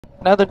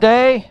Another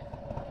day,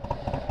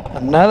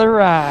 another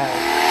ride.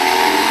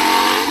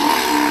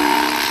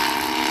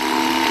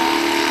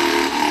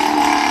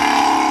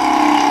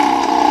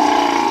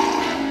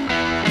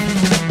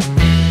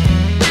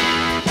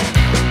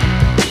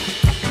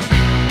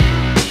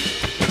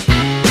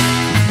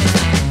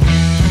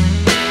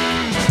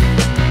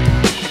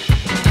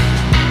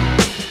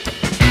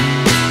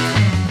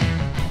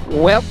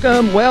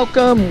 Welcome,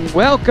 welcome,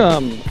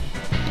 welcome.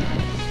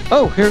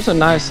 Oh, here's a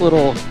nice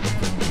little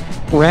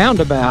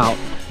roundabout.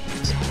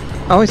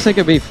 I always think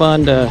it'd be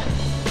fun to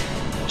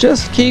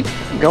just keep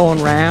going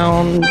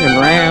round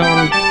and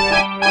round.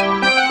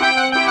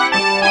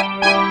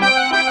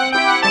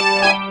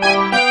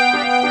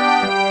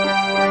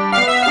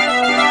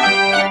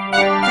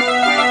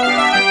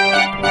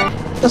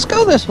 Let's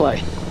go this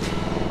way.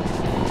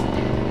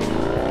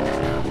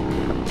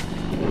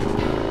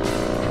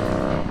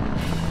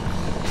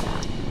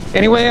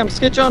 Anyway, I'm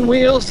Skitch on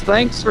Wheels.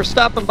 Thanks for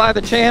stopping by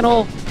the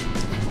channel.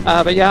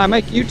 But yeah, I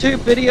make YouTube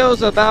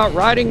videos about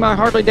riding my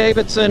Harley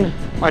Davidson,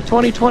 my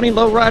 2020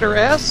 Lowrider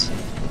S,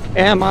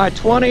 and my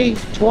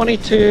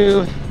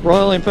 2022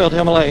 Royal Enfield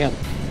Himalayan.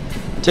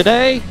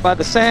 Today, by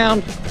the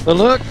sound, the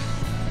look,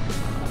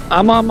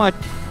 I'm on my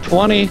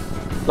 20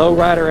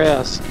 Lowrider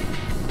S.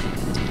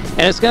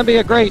 And it's going to be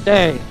a great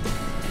day.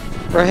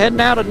 We're heading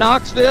out of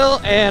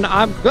Knoxville, and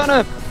I'm going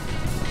to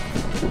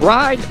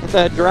ride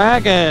the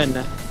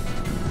Dragon.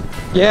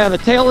 Yeah, the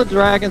tail of the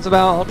Dragon's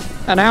about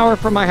an hour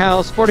from my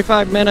house,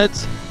 45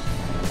 minutes.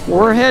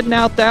 We're heading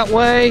out that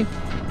way.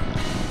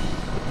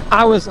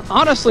 I was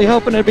honestly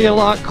hoping it'd be a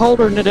lot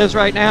colder than it is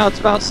right now. It's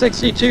about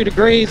 62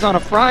 degrees on a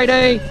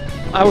Friday.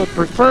 I would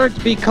prefer it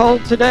to be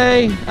cold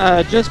today,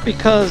 just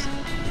because,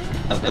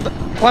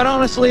 quite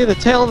honestly, the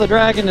tail of the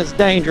Dragon is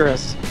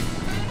dangerous.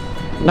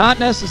 Not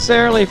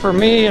necessarily for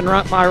me and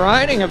my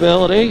riding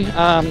ability.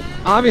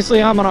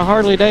 Obviously, I'm on a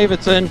Harley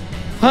Davidson.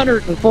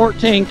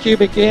 114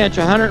 cubic inch,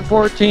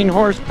 114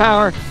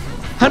 horsepower,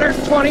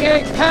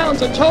 128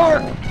 pounds of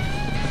torque.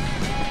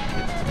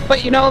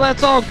 But you know,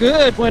 that's all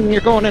good when you're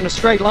going in a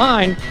straight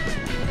line.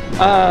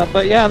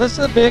 But yeah, this is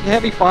a big,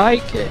 heavy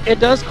bike. It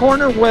does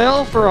corner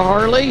well for a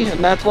Harley,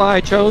 and that's why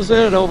I chose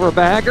it over a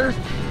bagger.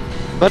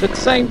 But at the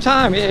same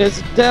time, it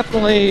is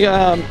definitely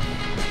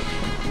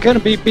going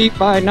to be beat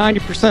by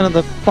 90% of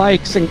the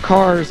bikes and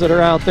cars that are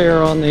out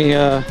there on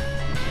the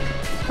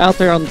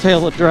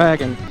tail of the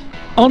Dragon.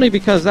 Only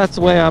because that's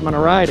the way I'm going to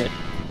ride it.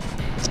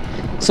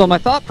 So my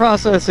thought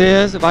process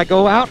is, if I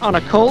go out on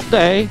a cold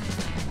day,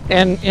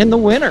 and in the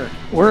winter,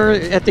 we're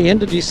at the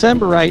end of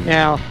December right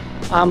now,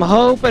 I'm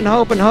hoping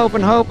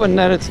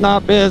that it's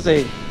not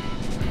busy.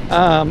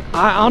 I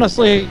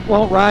honestly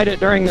won't ride it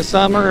during the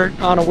summer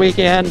on a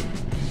weekend.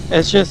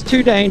 It's just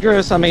too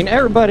dangerous. I mean,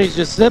 everybody's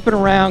just zipping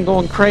around,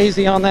 going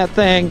crazy on that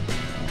thing.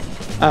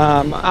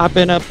 I've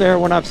been up there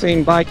when I've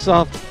seen bikes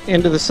off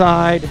into the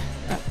side.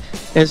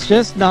 It's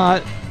just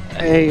not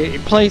a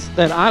place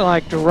that I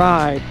like to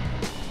ride,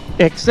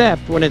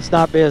 except when it's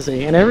not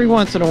busy. And every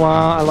once in a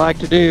while I like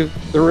to do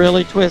the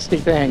really twisty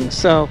things.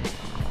 So,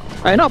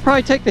 and I'll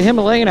probably take the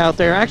Himalayan out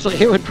there. Actually,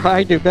 it would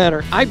probably do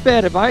better. I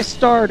bet if I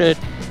started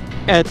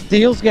at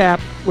Deals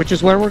Gap, which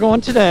is where we're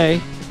going today,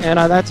 and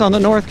that's on the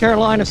North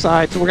Carolina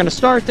side, so we're going to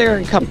start there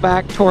and come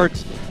back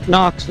towards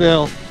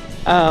Knoxville.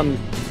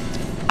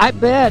 I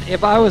bet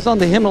if I was on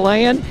the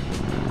Himalayan,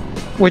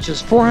 which is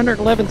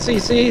 411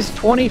 cc's,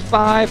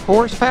 25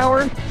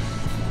 horsepower,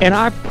 and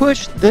I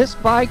pushed this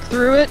bike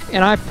through it,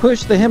 and I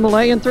pushed the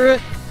Himalayan through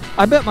it,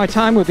 I bet my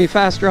time would be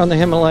faster on the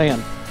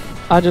Himalayan.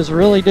 I just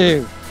really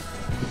do.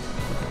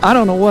 I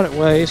don't know what it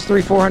weighs,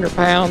 300-400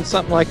 pounds,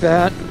 something like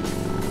that.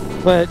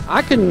 But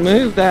I can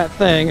move that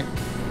thing.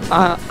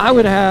 I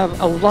would have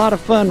a lot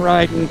of fun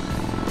riding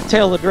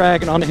Tail of the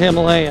Dragon on the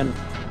Himalayan.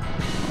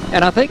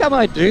 And I think I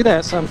might do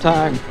that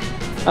sometime,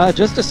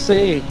 just to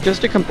see,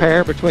 just to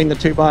compare between the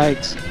two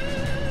bikes.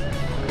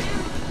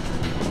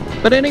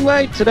 But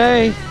anyway,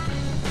 today,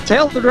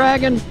 Tail of the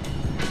Dragon,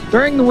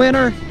 during the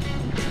winter,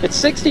 it's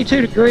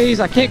 62 degrees.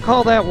 I can't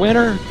call that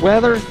winter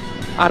weather.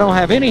 I don't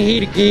have any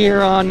heated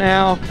gear on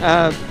now.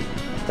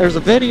 There's a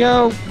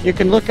video you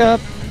can look up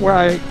where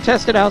I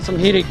tested out some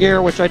heated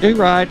gear, which I do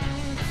ride,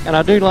 and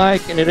I do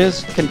like, and it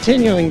is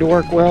continuing to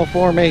work well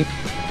for me.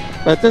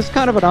 But this is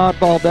kind of an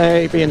oddball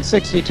day, being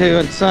 62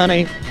 and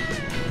sunny.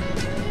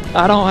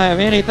 I don't have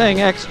anything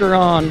extra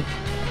on.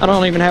 I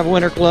don't even have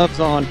winter gloves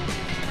on.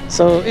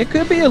 So it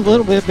could be a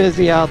little bit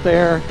busy out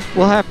there.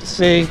 We'll have to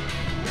see.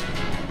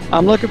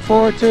 I'm looking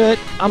forward to it.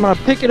 I'm going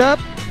to pick it up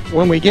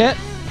when we get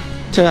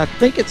to, I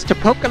think it's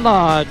Topeka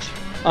Lodge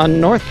on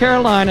North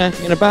Carolina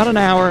in about an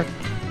hour,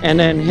 and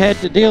then head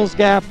to Deals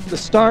Gap, the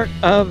start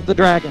of the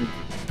Dragon.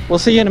 We'll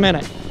see you in a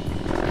minute.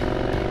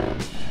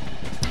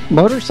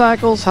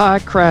 Motorcycles high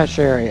crash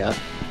area.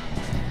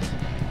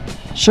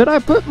 Should I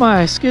put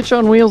my Skitch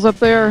on Wheels up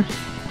there?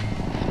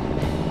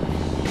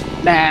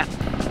 Nah,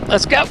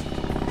 let's go.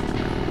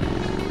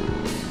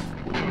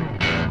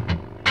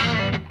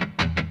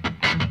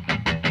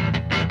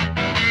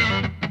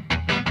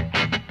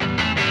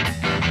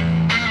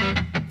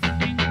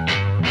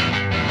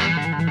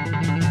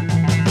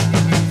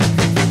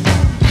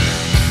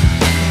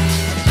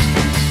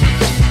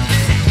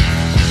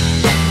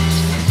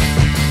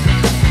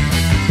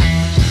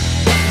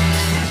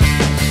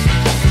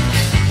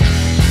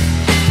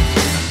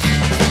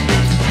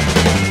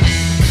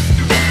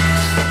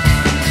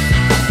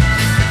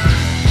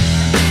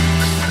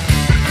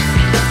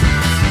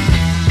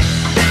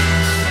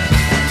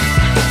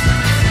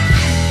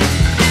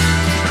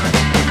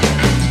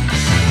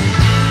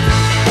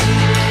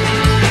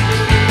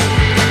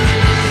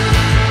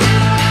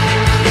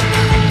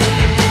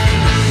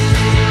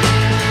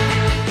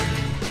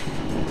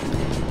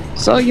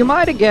 So you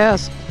might have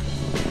guessed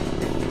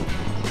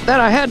that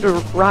I had to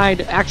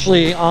ride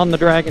actually on the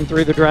Dragon,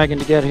 through the Dragon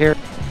to get here.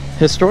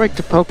 Historic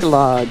Topeka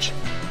Lodge.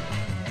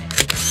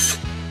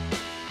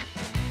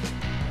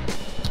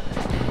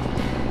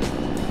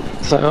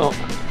 So,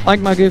 like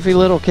my goofy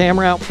little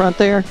camera out front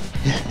there,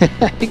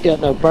 you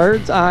got a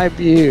bird's eye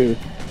view.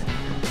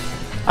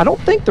 I don't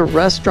think the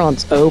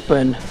restaurant's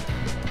open.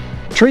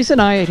 Teresa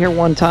and I ate here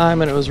one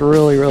time and it was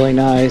really, really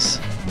nice.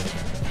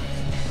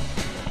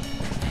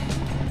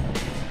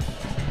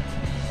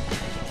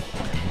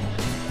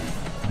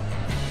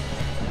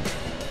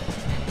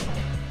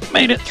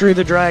 Made it through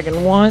the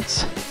Dragon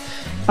once.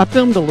 I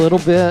filmed a little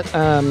bit,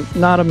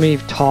 not of me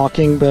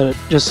talking, but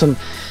just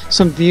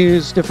some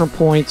views, different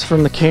points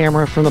from the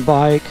camera, from the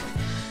bike.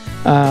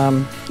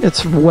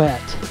 It's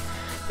wet,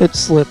 it's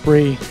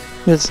slippery,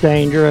 it's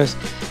dangerous.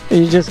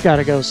 You just got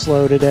to go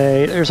slow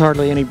today. There's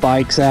hardly any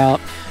bikes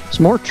out. There's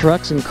more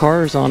trucks and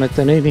cars on it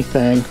than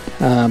anything.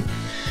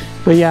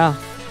 But yeah,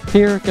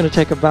 here, gonna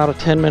take about a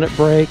 10-minute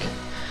break.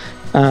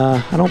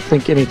 I don't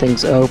think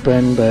anything's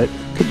open, but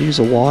could use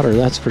a water,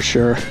 that's for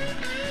sure.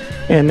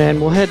 And then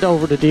we'll head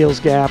over to Deals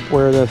Gap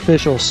where the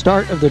official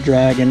start of the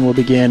Dragon will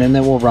begin, and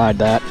then we'll ride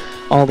that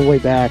all the way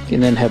back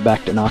and then head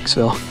back to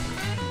Knoxville.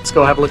 Let's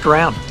go have a look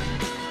around.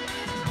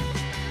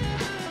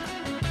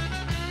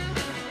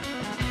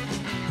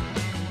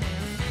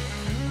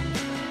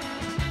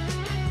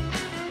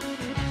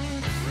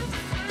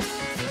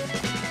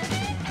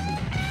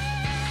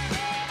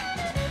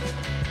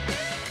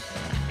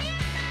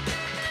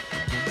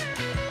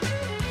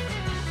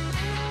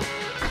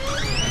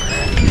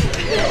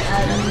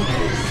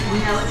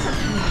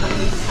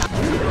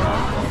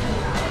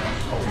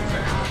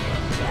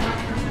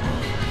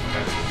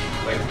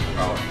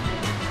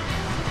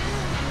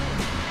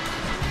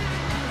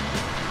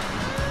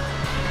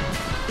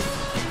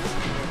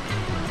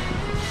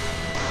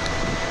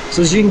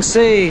 So as you can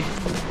see,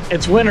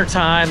 it's winter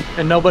time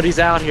and nobody's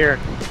out here.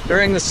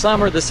 During the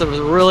summer, this is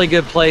a really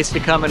good place to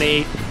come and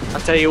eat.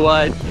 I'll tell you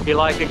what, if you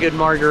like a good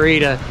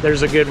margarita,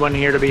 there's a good one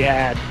here to be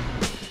had.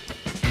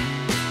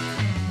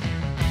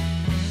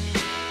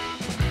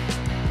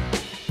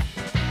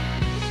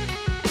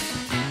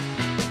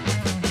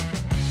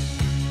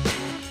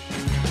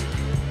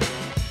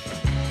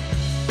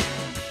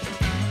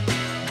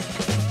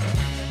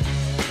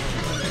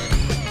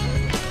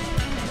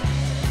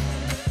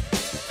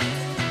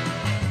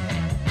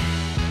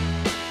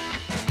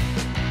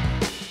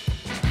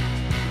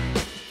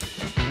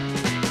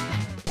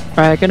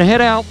 Alright, gonna head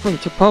out from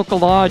Topeka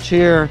Lodge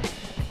here,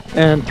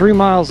 and 3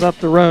 miles up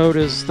the road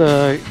is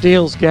the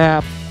Deals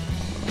Gap,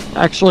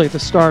 actually the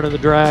start of the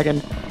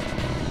Dragon.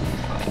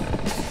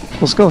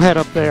 Let's go head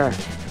up there.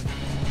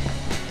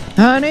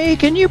 Honey,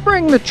 can you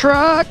bring the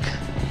truck?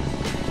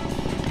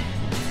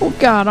 We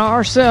got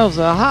ourselves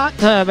a hot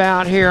tub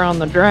out here on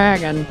the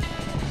Dragon.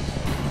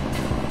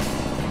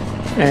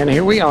 And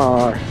here we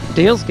are,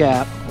 Deals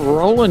Gap,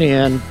 rolling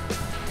in.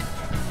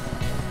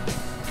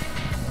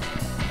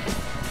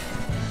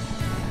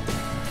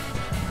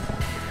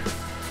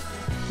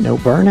 No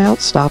burnout,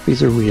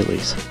 stoppies, or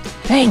wheelies.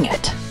 Dang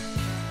it!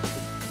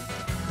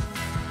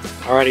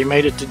 Alrighty,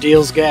 made it to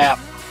Deals Gap.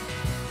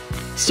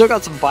 Still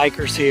got some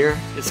bikers here.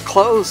 It's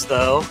closed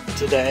though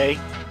today.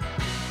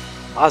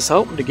 I was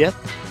hoping to get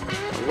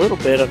a little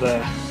bit of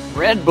a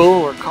Red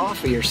Bull or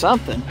coffee or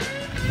something.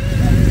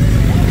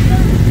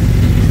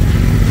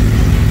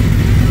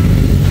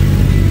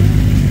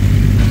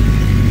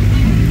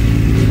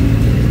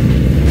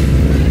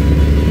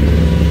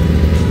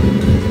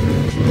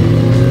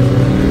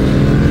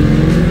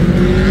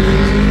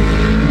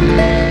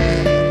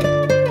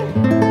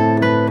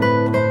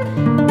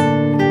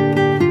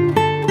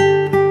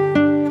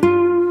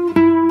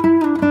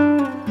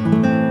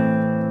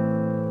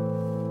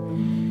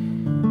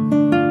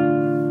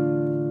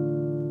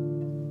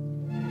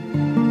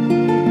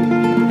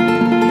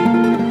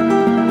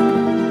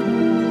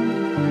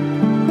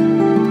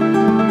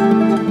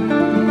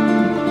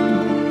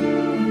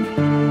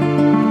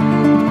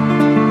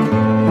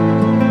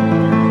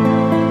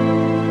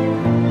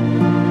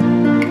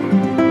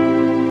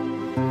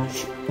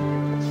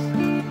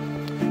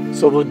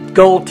 So the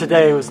goal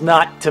today was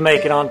not to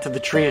make it onto the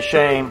Tree of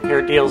Shame here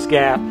at Deals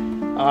Gap.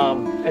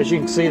 As you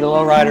can see, the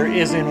lowrider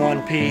is in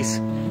one piece.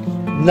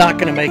 Not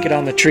going to make it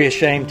on the Tree of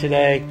Shame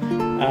today.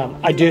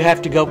 I do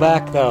have to go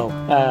back though.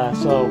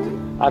 So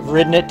I've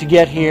ridden it to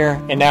get here,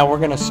 and now we're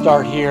going to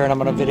start here, and I'm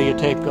going to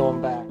videotape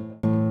going back.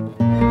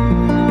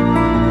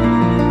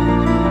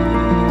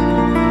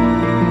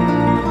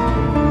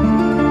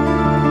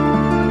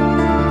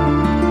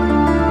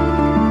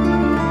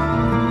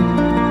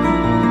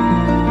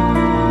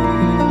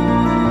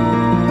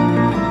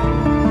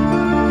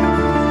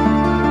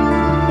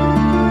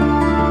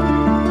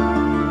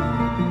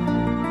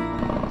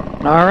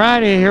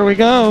 Alrighty, here we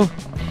go.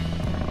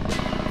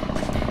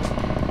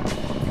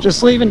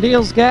 Just leaving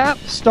Deals Gap,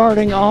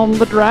 starting on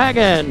the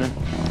Dragon.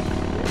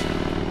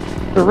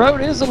 The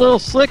road is a little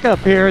slick up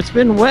here. It's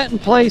been wet in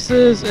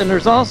places, and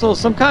there's also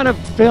some kind of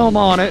film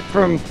on it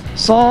from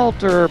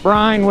salt or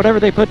brine, whatever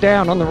they put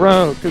down on the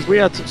road, because we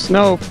had some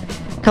snow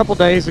a couple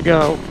days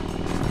ago.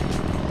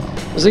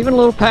 There's even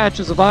little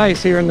patches of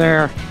ice here and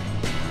there.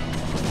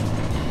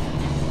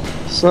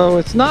 So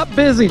it's not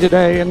busy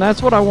today, and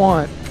that's what I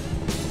want.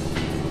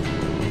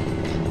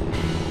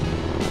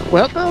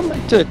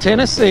 Welcome to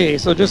Tennessee.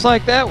 So just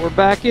like that, we're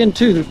back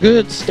into the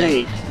good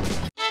state.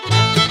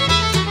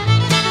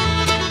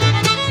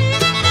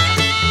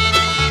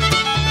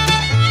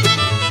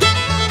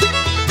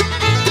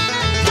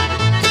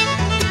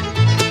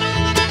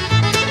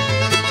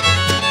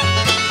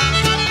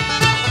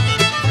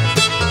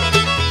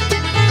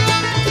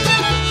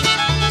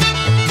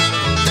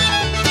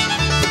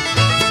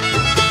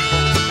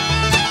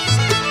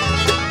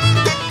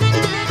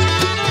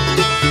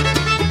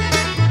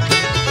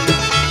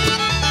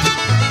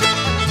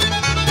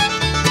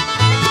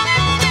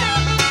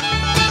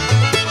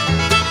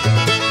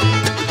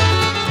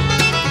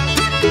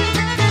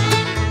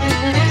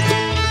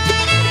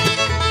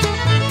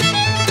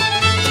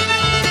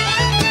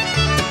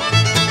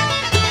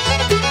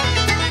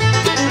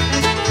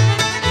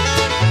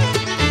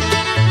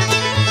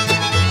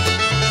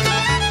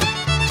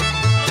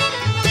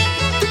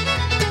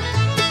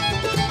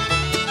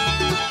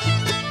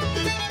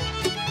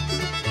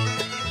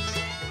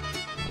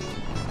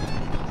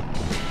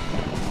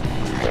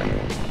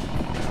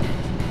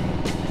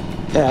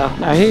 Yeah,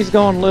 now he's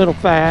going a little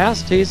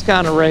fast. He's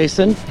kind of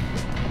racing.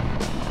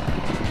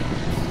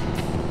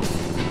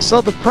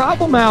 So the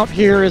problem out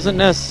here isn't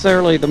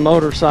necessarily the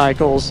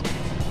motorcycles.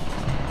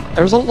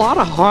 There's a lot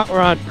of hot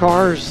rod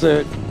cars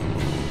that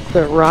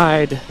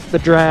ride the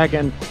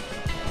Dragon.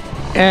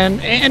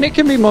 And it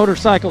can be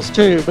motorcycles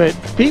too, but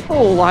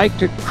people like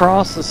to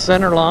cross the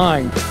center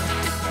line.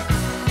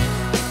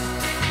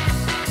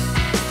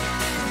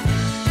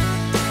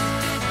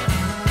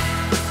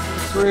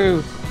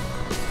 Through.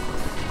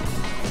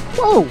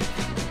 Whoa!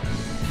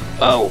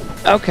 Oh,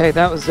 okay,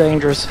 that was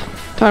dangerous.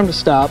 Time to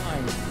stop.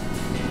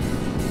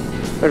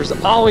 There's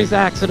always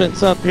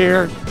accidents up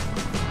here.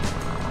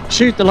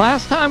 Shoot, the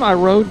last time I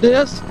rode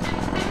this,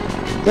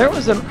 there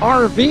was an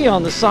RV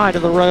on the side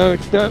of the road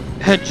that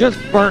had just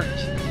burnt.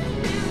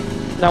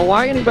 Now,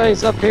 why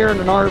anybody's up here in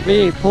an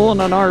RV,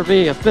 pulling an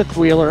RV, a fifth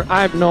wheeler,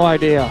 I have no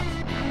idea.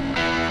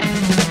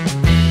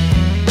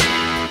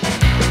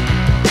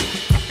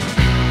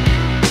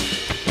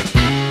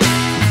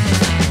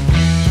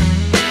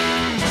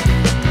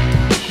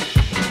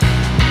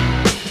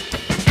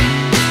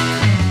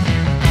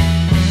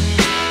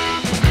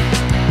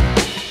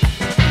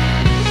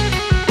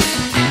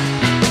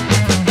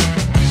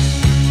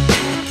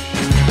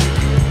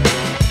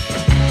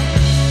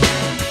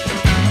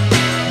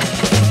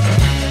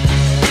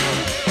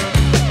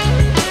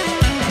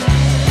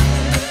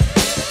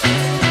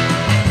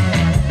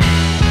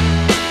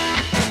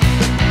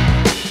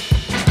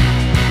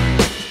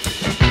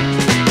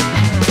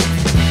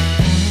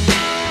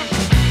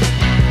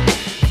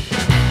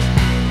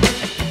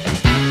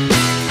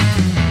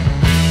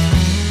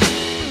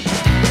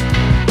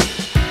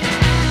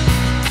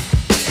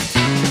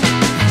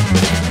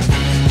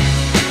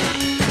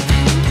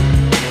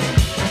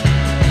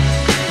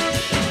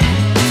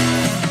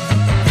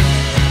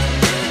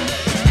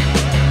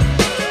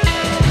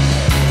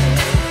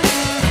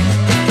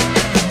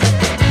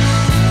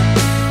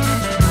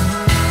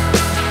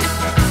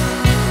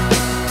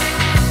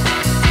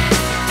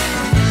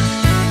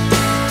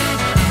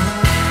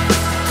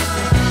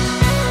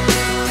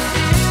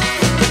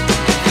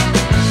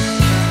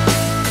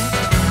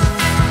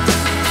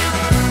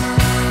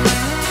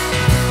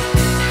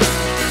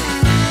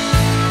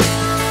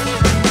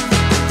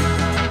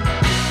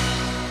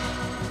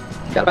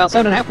 Got about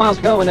 7.5 miles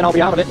to go and then I'll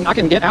be out of it, and I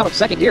can get out of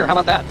second gear. How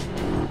about that?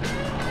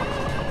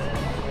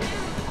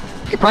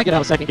 I could probably get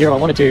out of second gear if I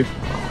wanted to.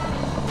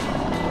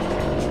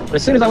 But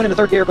as soon as I went into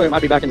third gear, boom,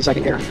 I'd be back into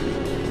second gear.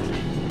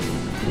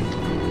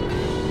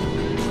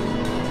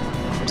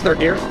 It's third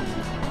gear.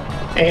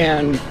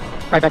 And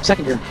right back to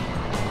second gear.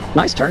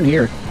 Nice turn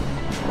here.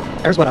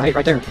 There's what I hate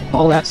right there.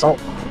 All that salt.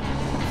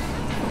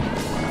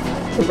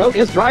 The road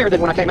is drier than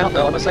when I came out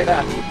though, I must say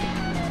that.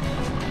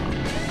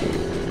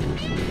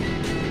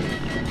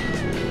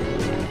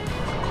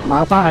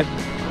 Mile 5.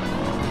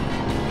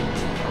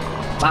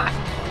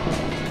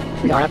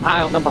 We are at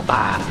mile number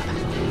 5.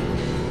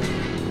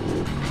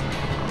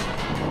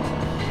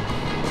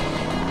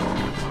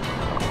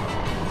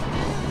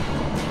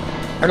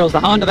 There goes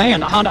the Honda van,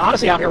 the Honda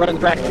Odyssey out here running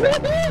the track.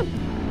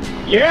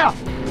 Yeah!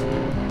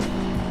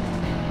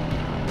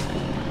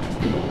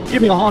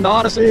 Give me a Honda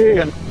Odyssey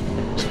and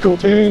some cool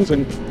tunes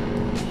and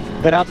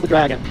head out to the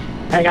Dragon.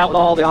 Hang out with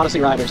all the Odyssey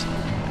riders.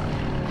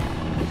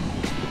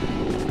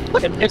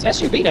 Look, it's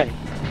SUV day.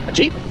 A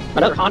Jeep,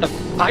 another Honda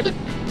Pilot.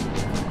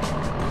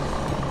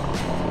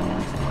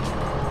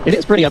 It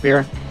is pretty up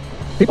here.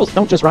 People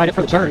don't just ride it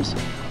for the turns.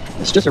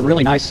 It's just a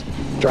really nice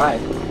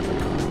drive.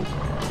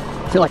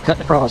 I feel like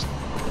cutting across.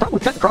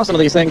 Probably cutting across some of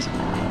these things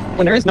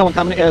when there is no one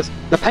coming is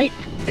the paint.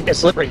 It gets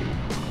slippery.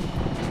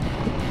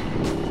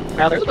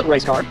 Now there's a little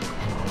race car.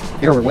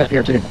 Here we're wet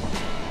here too.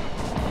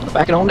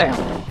 Back it on down.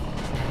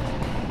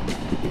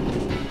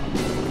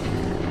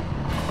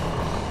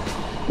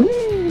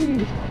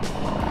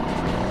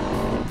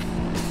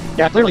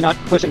 Yeah, clearly not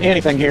pushing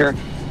anything here.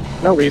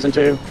 No reason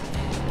to.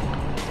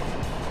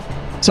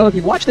 So if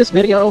you watch this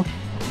video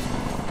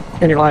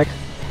and you're like,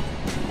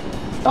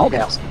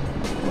 doghouse,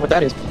 what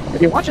that is.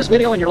 If you watch this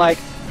video and you're like,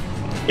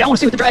 yeah, I want to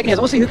see what the Dragon is.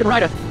 I want to see who can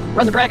run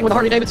the Dragon with a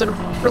Harley Davidson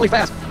really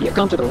fast. You've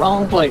come to the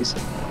wrong place.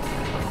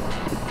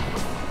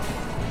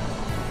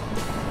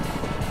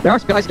 There are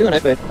some guys doing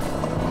it, but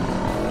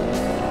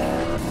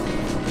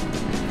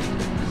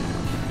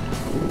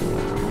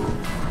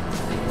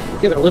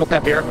give it a little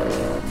pep here.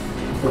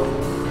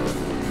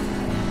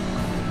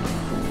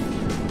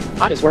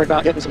 I just worried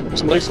about hitting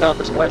some loose stuff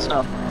or some wet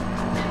stuff.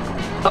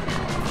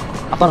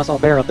 Oh, I thought I saw a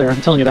bear up there. I'm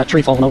telling you, that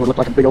tree falling over looked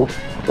like a big old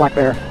black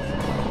bear.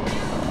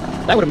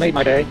 That would have made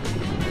my day.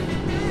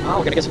 Oh,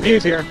 we're gonna get some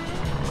views here.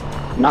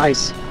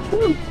 Nice.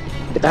 Woo.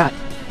 Look at that.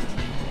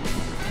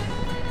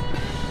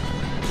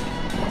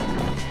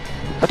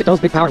 Look at those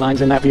big power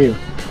lines in that view.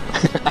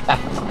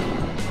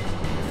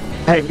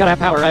 Hey, we gotta have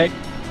power, right?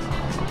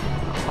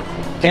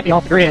 Can't be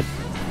off the grid.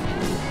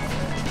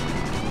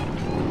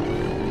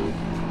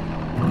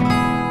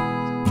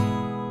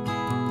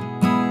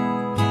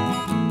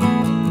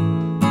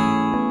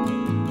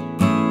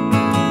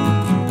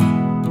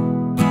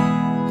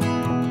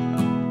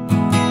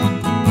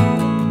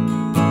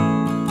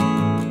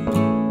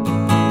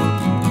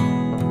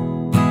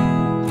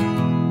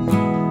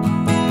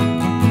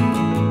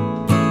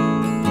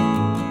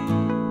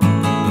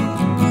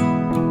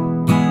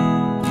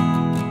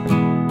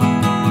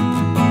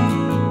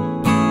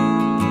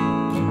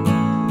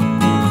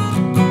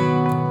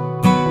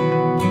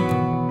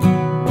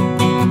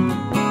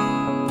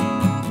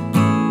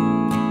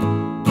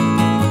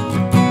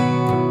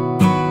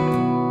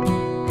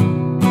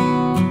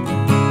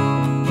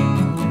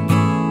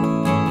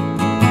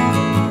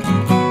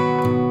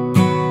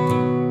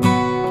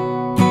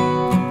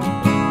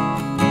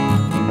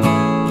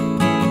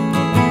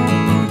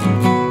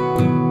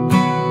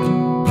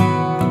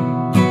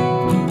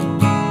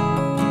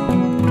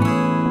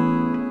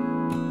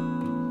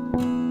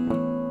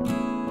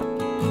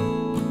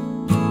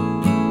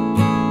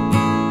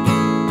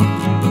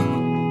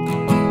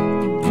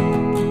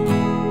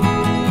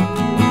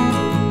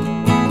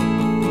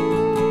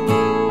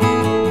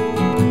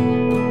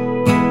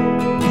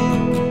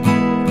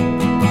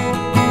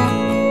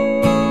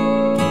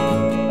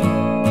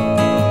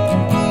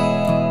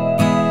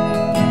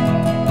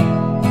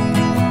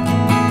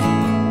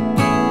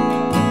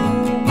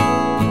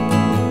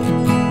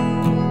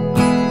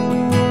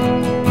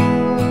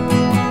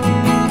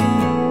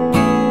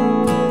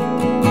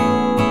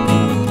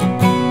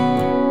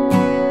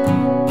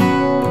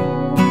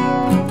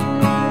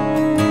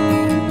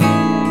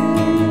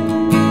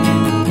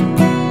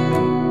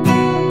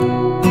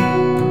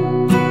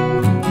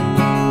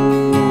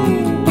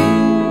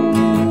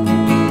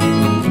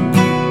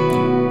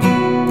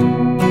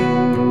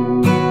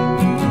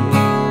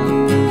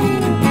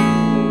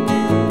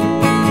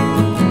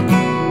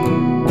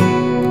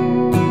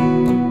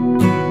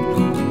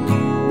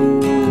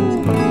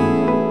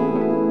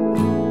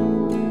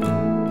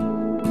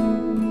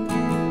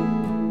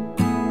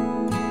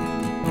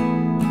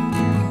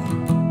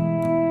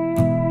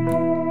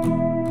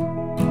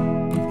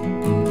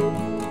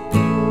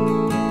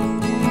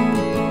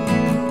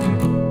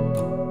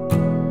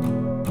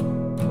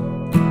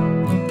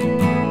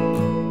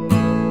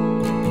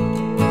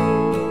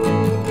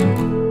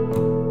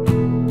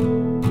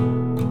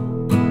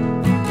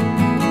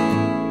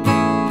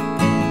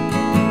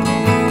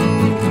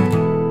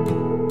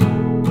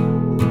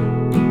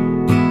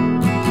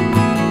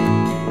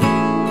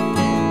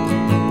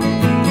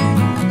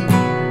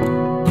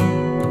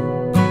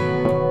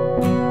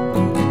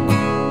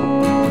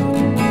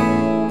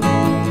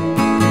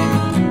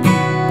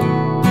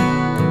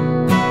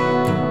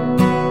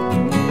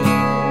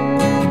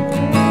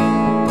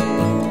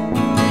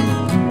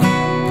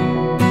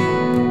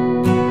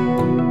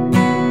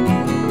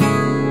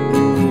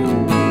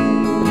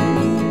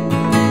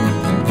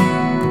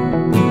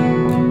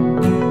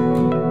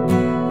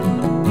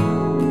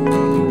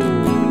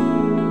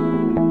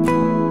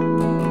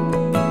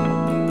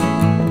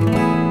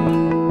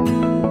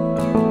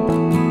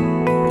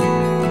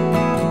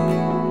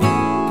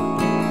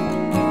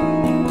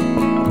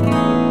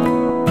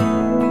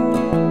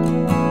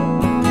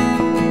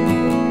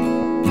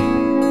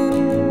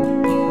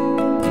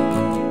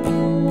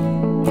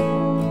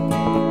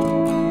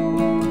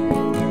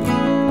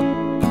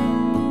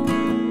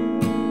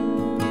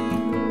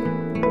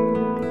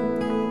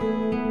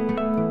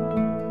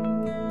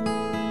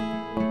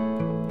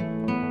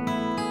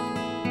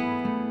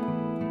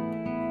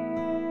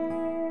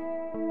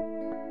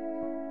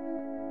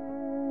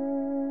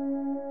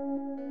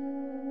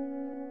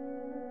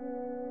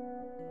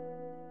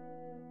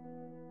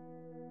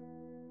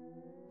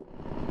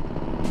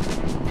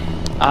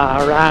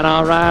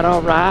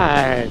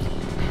 Alright.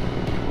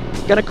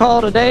 Gonna call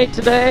it a day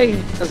today.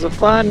 It was a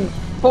fun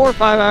 4 or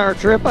 5 hour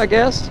trip, I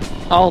guess,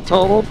 all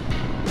totaled,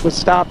 with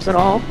stops and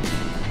all.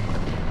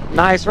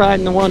 Nice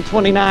riding the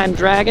 129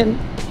 Dragon.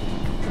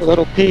 A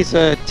little piece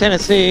of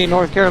Tennessee,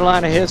 North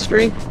Carolina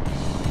history.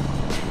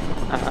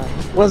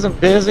 Wasn't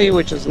busy,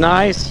 which is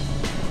nice.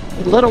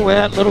 A little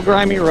wet, little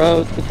grimy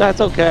roads, but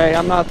that's okay.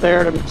 I'm not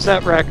there to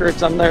set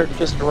records. I'm there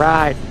just to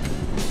ride.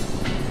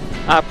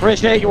 I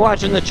appreciate you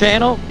watching the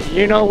channel.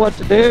 You know what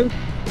to do.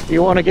 If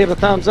you want to give a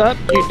thumbs up,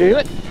 you do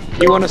it.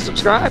 If you want to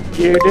subscribe,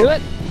 you do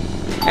it.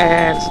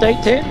 And stay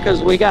tuned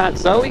because we got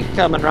Zoe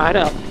coming right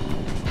up.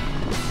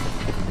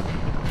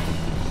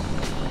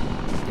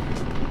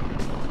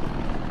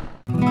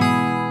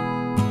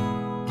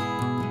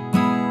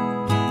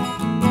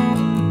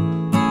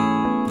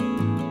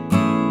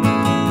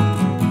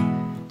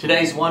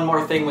 Today's One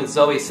More Thing with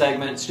Zoe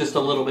segment. It's just a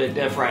little bit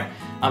different.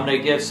 I'm going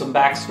to give some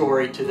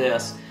backstory to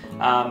this.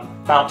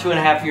 About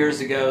 2.5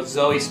 years ago,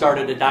 Zoe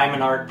started a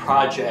diamond art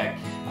project.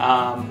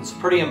 It's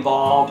pretty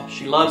involved.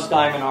 She loves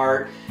diamond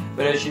art,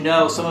 but as you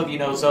know, some of you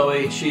know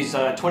Zoe, she's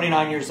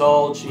 29 years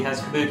old. She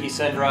has Kabuki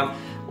syndrome,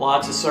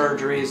 lots of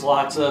surgeries,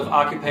 lots of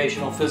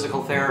occupational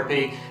physical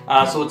therapy.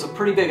 So it's a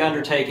pretty big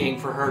undertaking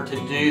for her to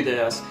do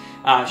this.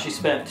 She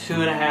spent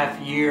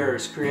 2.5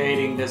 years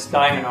creating this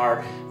diamond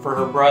art for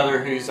her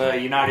brother, who's a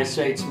United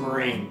States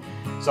Marine.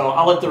 So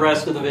I'll let the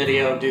rest of the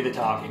video do the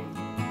talking.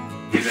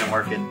 You've been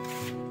working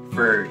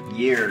for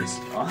years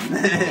on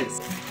this.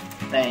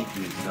 Thank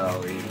you,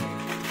 Zoe.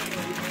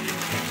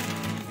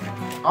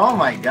 Oh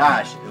my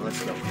gosh, it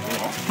looks so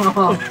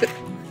cool.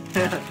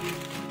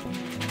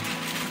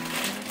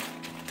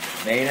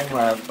 Made in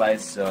Love by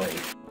Zoe.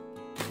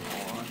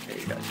 Oh, there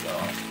you go,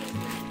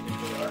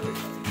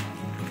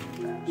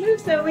 Move,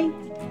 Zoe.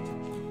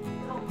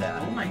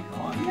 Oh my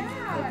god.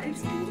 Yeah,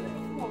 it's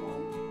beautiful.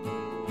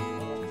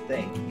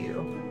 Thank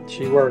you.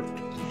 She worked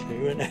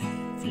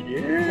 2.5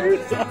 years.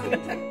 Take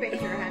a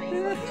picture, honey.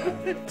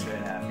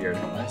 2.5 years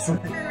on this. Turn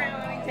around,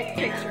 let me take a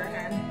picture,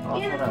 honey. Oh,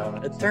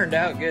 yeah. It turned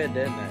out good,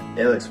 didn't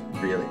it? It looks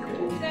really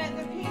cool.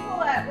 The people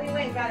that we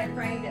went and got it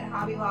framed at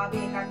Hobby Lobby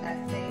and got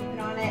that stain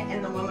put on it,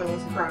 and the woman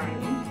was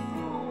crying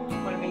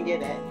when we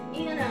did it.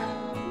 Anna,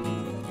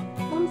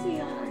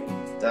 clumsy eyes.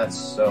 That's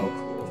so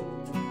cool.